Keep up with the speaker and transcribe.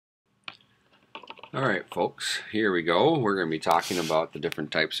Alright folks, here we go. We're going to be talking about the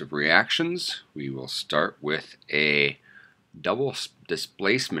different types of reactions. We will start with a double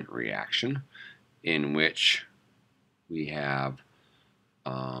displacement reaction in which we have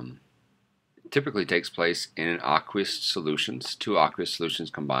typically takes place in aqueous solutions, two aqueous solutions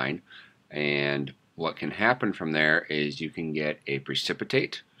combined, and what can happen from there is you can get a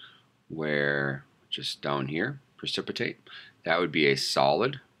precipitate where, just down here, precipitate, that would be a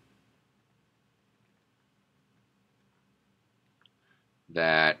solid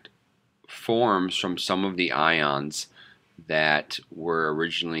that forms from some of the ions that were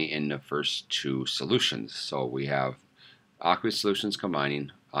originally in the first two solutions. So we have aqueous solutions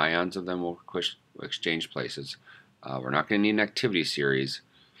combining, ions of them will exchange places. We're not going to need an activity series,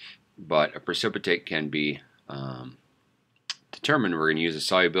 but a precipitate can be determined. We're going to use the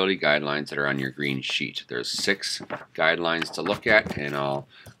solubility guidelines that are on your green sheet. There's 6 guidelines to look at, and I'll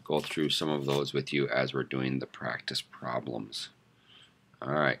go through some of those with you as we're doing the practice problems.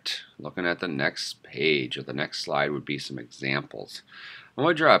 Alright, looking at the next page, or the next slide would be some examples. I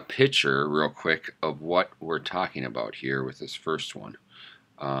want to draw a picture real quick of what we're talking about here with this first one.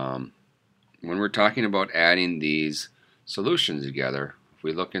 When we're talking about adding these solutions together, if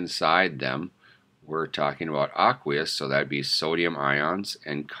we look inside them, we're talking about aqueous, so that'd be sodium ions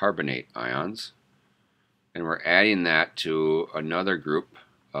and carbonate ions. And we're adding that to another group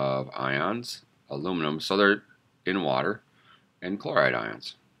of ions, aluminum, so they're in water, and chloride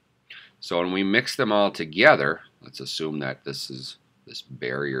ions. So when we mix them all together, let's assume that this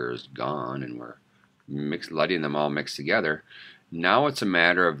barrier is gone and we're letting them all mix together. Now it's a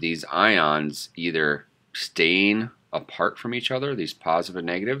matter of these ions either staying apart from each other, these positive and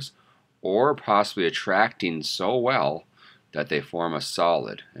negatives, or possibly attracting so well that they form a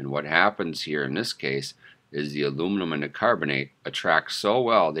solid. And what happens here in this case is the aluminum and the carbonate attract so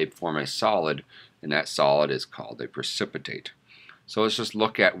well they form a solid, and that solid is called a precipitate. So let's just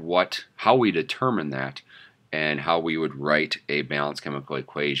look at how we determine that and how we would write a balanced chemical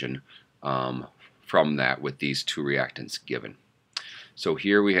equation from that with these two reactants given. So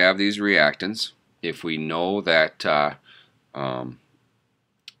here we have these reactants. If we know that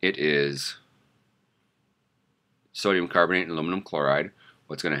it is sodium carbonate and aluminum chloride,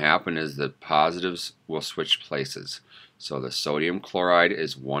 what's going to happen is the positives will switch places. So the sodium chloride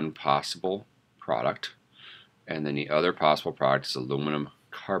is one possible product, and then the other possible product is aluminum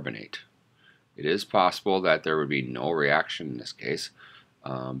carbonate. It is possible that there would be no reaction in this case,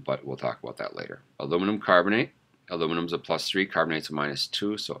 but we'll talk about that later. Aluminum carbonate, aluminum's a +3, carbonate's a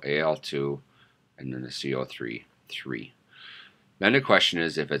 -2, so Al2, and then the CO3, 3. Then the question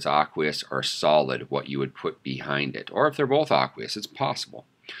is if it's aqueous or solid, what you would put behind it. Or if they're both aqueous, it's possible.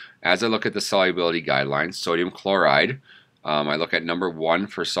 As I look at the solubility guidelines, sodium chloride, I look at number 1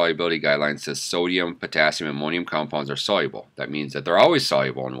 for solubility guidelines, says sodium, potassium, ammonium compounds are soluble. That means that they're always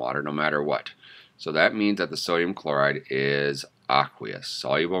soluble in water no matter what. So that means that the sodium chloride is aqueous.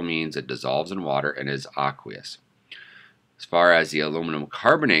 Soluble means it dissolves in water and is aqueous. As far as the aluminum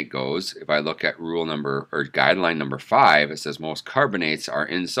carbonate goes, if I look at guideline number 5, it says most carbonates are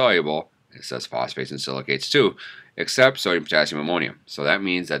insoluble. It says phosphates and silicates too, except sodium, potassium, ammonium. So that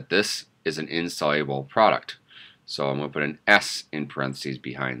means that this is an insoluble product. So I'm going to put an S in parentheses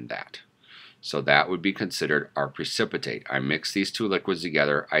behind that. So that would be considered our precipitate. I mix these two liquids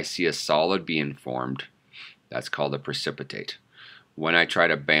together. I see a solid being formed. That's called a precipitate. When I try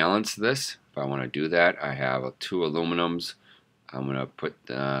to balance this, if I want to do that, I have 2 aluminums. I'm going to put,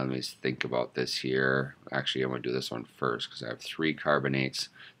 let me think about this here. Actually, I'm going to do this one first because I have 3 carbonates.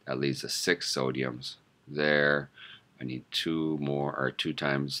 That leaves us 6 sodiums there. I need 2 more, or 2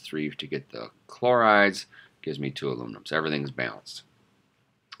 times 3 to get the chlorides. Gives me 2 aluminums. Everything's balanced.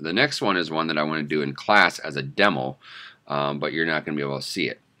 The next one is one that I want to do in class as a demo, but you're not going to be able to see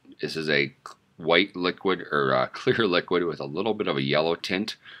it. This is a white liquid, or a clear liquid with a little bit of a yellow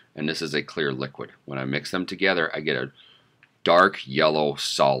tint, and this is a clear liquid. When I mix them together, I get a dark yellow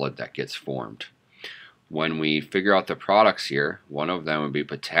solid that gets formed. When we figure out the products here, one of them would be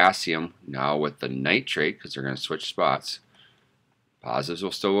potassium, now with the nitrate, because they're going to switch spots. Positives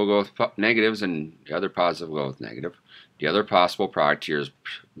will still go with negatives, and the other positive will go with negative. The other possible product here is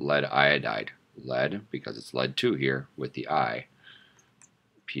lead iodide. Lead, because it's lead 2 here with the I,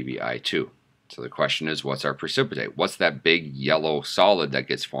 PbI2. So the question is, what's our precipitate? What's that big yellow solid that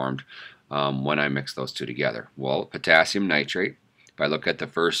gets formed when I mix those two together? Well, potassium nitrate. If I look at the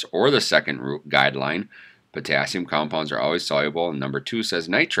first or the second guideline, potassium compounds are always soluble, and number 2 says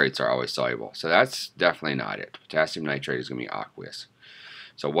nitrates are always soluble. So that's definitely not it. Potassium nitrate is going to be aqueous.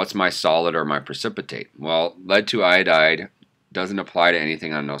 So what's my solid or my precipitate? Well, lead 2 iodide doesn't apply to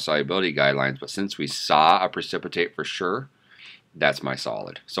anything on no solubility guidelines, but since we saw a precipitate for sure, that's my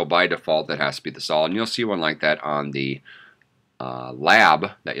solid. So by default, that has to be the solid. And you'll see one like that on the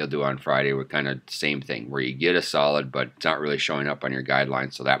lab that you'll do on Friday with kind of same thing, where you get a solid, but it's not really showing up on your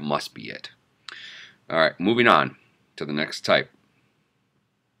guidelines, so that must be it. All right, moving on to the next type.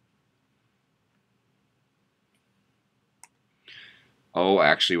 Oh,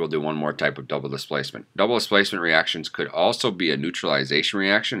 actually, we'll do one more type of double displacement. Double displacement reactions could also be a neutralization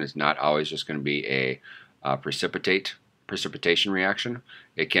reaction. It's not always just going to be a precipitation reaction.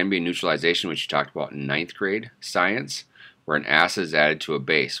 It can be a neutralization, which you talked about in 9th grade science, where an acid is added to a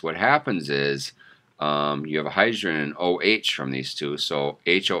base. What happens is you have a hydrogen and OH from these two, so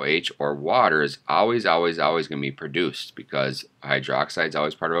HOH or water is always going to be produced because hydroxide is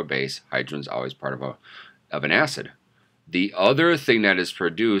always part of a base, hydrogen is always part of an acid. The other thing that is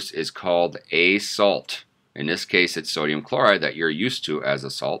produced is called a salt. In this case, it's sodium chloride that you're used to as a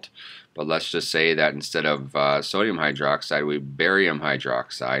salt. But let's just say that instead of sodium hydroxide, we barium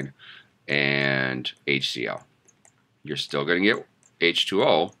hydroxide and HCl. You're still going to get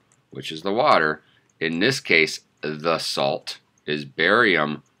H2O, which is the water. In this case, the salt is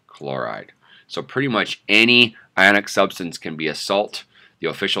barium chloride. So pretty much any ionic substance can be a salt. The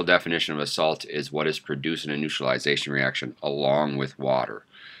official definition of a salt is what is produced in a neutralization reaction along with water.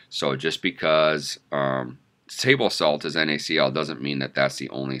 So just because table salt is NaCl doesn't mean that that's the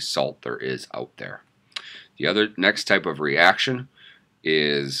only salt there is out there. The other next type of reaction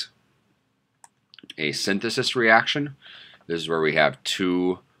is a synthesis reaction. This is where we have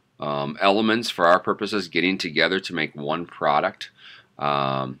two elements for our purposes getting together to make one product.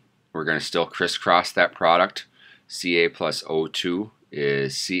 We're going to still crisscross that product. Ca plus O2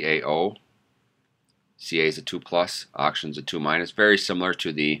 is CaO. Ca is a 2+, oxygen is a 2-. Very similar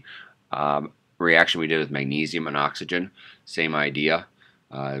to the reaction we did with magnesium and oxygen. Same idea.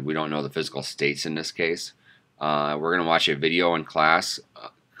 We don't know the physical states in this case. We're going to watch a video in class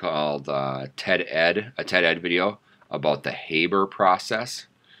called a TED Ed video about the Haber process.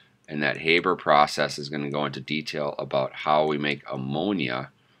 And that Haber process is going to go into detail about how we make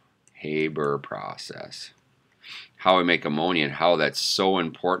ammonia. Haber process. How we make ammonia and how that's so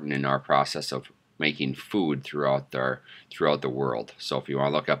important in our process of making food throughout the world. So if you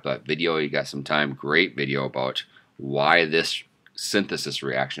want to look up that video, you got some time. Great video about why this synthesis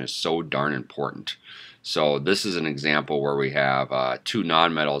reaction is so darn important. So this is an example where we have two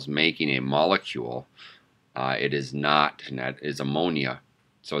nonmetals making a molecule. It is not, and that is ammonia.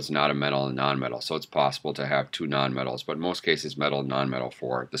 So it's not a metal and nonmetal. So it's possible to have two nonmetals, but in most cases metal and nonmetal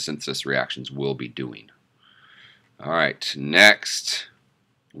for the synthesis reactions will be doing. All right, next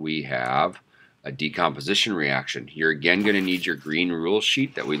we have a decomposition reaction. You're again going to need your green rule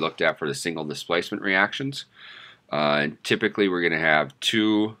sheet that we looked at for the single displacement reactions. Typically we're going to have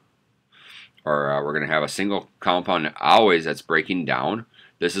we're going to have a single compound always that's breaking down.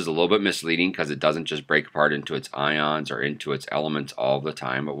 This is a little bit misleading because it doesn't just break apart into its ions or into its elements all the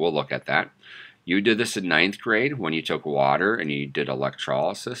time, but we'll look at that. You did this in 9th grade when you took water and you did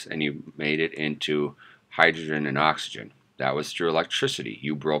electrolysis and you made it into hydrogen and oxygen. That was through electricity.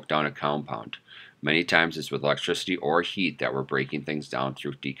 You broke down a compound. Many times it's with electricity or heat that we're breaking things down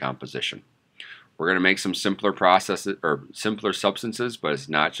through decomposition. We're going to make some simpler processes or simpler substances, but it's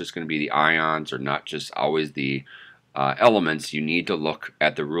not just going to be the ions or not just always the elements. You need to look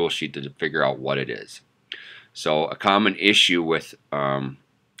at the rule sheet to figure out what it is. So a common issue with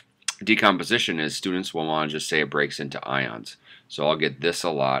decomposition is students will want to just say it breaks into ions. So I'll get this a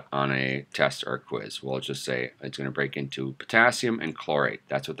lot on a test or a quiz. We'll just say it's going to break into potassium and chlorate.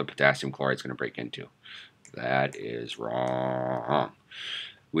 That's what the potassium chloride is going to break into. That is wrong.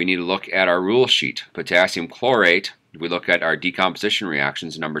 We need to look at our rule sheet. Potassium chlorate, if we look at our decomposition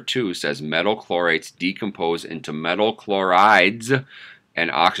reactions, number 2 says metal chlorates decompose into metal chlorides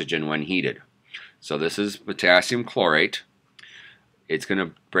and oxygen when heated. So this is potassium chlorate. It's going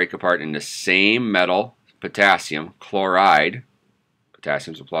to break apart into same metal, potassium chloride.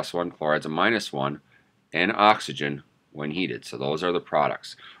 Potassium's a +1, chloride's a -1, and oxygen when heated. So those are the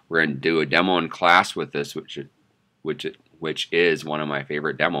products. We're going to do a demo in class with this, which is one of my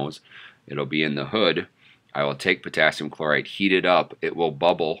favorite demos. It'll be in the hood. I will take potassium chloride, heat it up. It will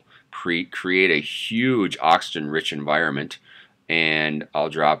bubble, create a huge oxygen-rich environment, and I'll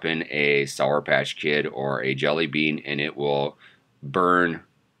drop in a Sour Patch Kid or a jelly bean, and it will burn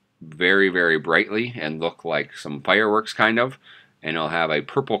very, very brightly and look like some fireworks kind of, and it'll have a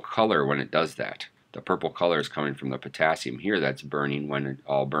purple color when it does that. The purple color is coming from the potassium here that's burning when it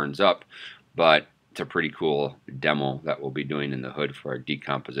all burns up, but it's a pretty cool demo that we'll be doing in the hood for a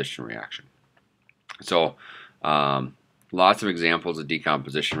decomposition reaction. So lots of examples of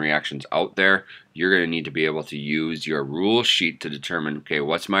decomposition reactions out there. You're going to need to be able to use your rule sheet to determine, okay,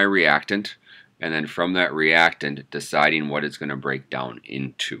 what's my reactant? And then from that reactant, deciding what it's going to break down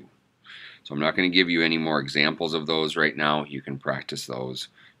into. So I'm not going to give you any more examples of those right now. You can practice those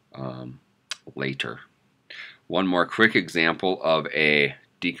later. One more quick example of a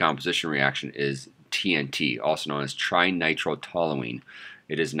decomposition reaction is TNT, also known as trinitrotoluene.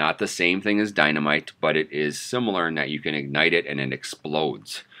 It is not the same thing as dynamite, but it is similar in that you can ignite it and it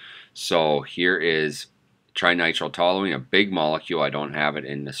explodes. So here is trinitrotoluene, a big molecule. I don't have it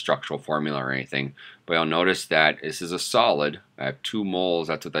in the structural formula or anything, but you'll notice that this is a solid. I have 2 moles,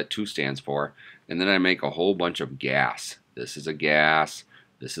 that's what that 2 stands for, and then I make a whole bunch of gas. This is a gas,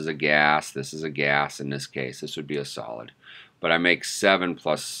 this is a gas, this is a gas in this case. This would be a solid. But I make 7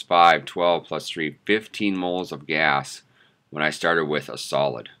 plus 5, 12 plus 3, 15 moles of gas when I started with a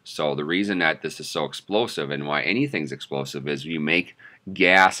solid. So the reason that this is so explosive and why anything's explosive is you make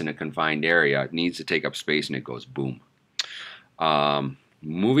gas in a confined area, it needs to take up space and it goes boom.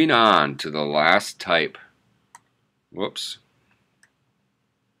 Moving on to the last type. Whoops.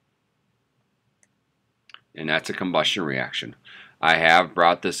 And that's a combustion reaction. I have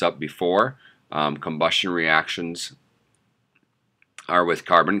brought this up before. Combustion reactions are with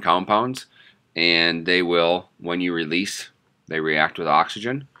carbon compounds, and they will, when you release, they react with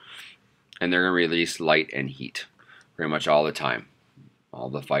oxygen, and they're going to release light and heat pretty much all the time. All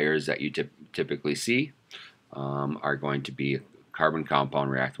the fires that you typically see are going to be carbon compound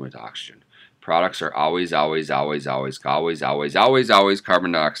reacting with oxygen. Products are always carbon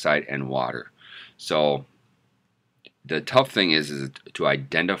dioxide and water. So the tough thing is to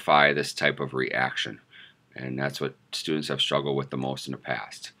identify this type of reaction, and that's what students have struggled with the most in the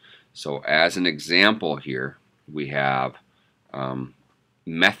past. So as an example here, we have octane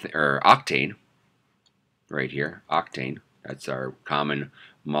right here, octane. That's our common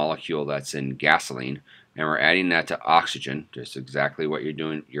molecule that's in gasoline, and we're adding that to oxygen, just exactly what you're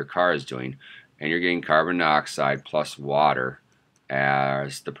doing, your car is doing, and you're getting carbon dioxide plus water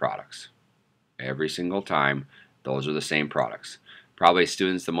as the products. Every single time, those are the same products. Probably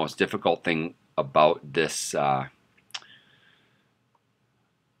students, the most difficult thing about this,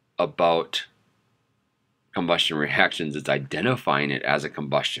 about combustion reactions, is identifying it as a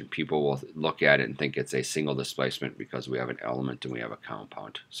combustion. People will look at it and think it's a single displacement because we have an element and we have a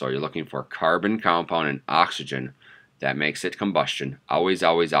compound. So you're looking for carbon compound and oxygen that makes it combustion. Always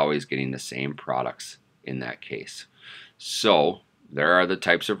getting the same products in that case. So there are the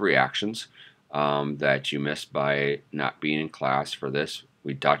types of reactions that you missed by not being in class for this.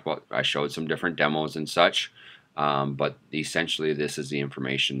 We talked about, I showed some different demos and such. But essentially this is the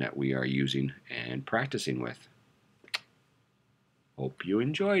information that we are using and practicing with. Hope you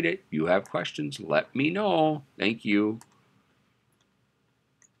enjoyed it. If you have questions, let me know. Thank you.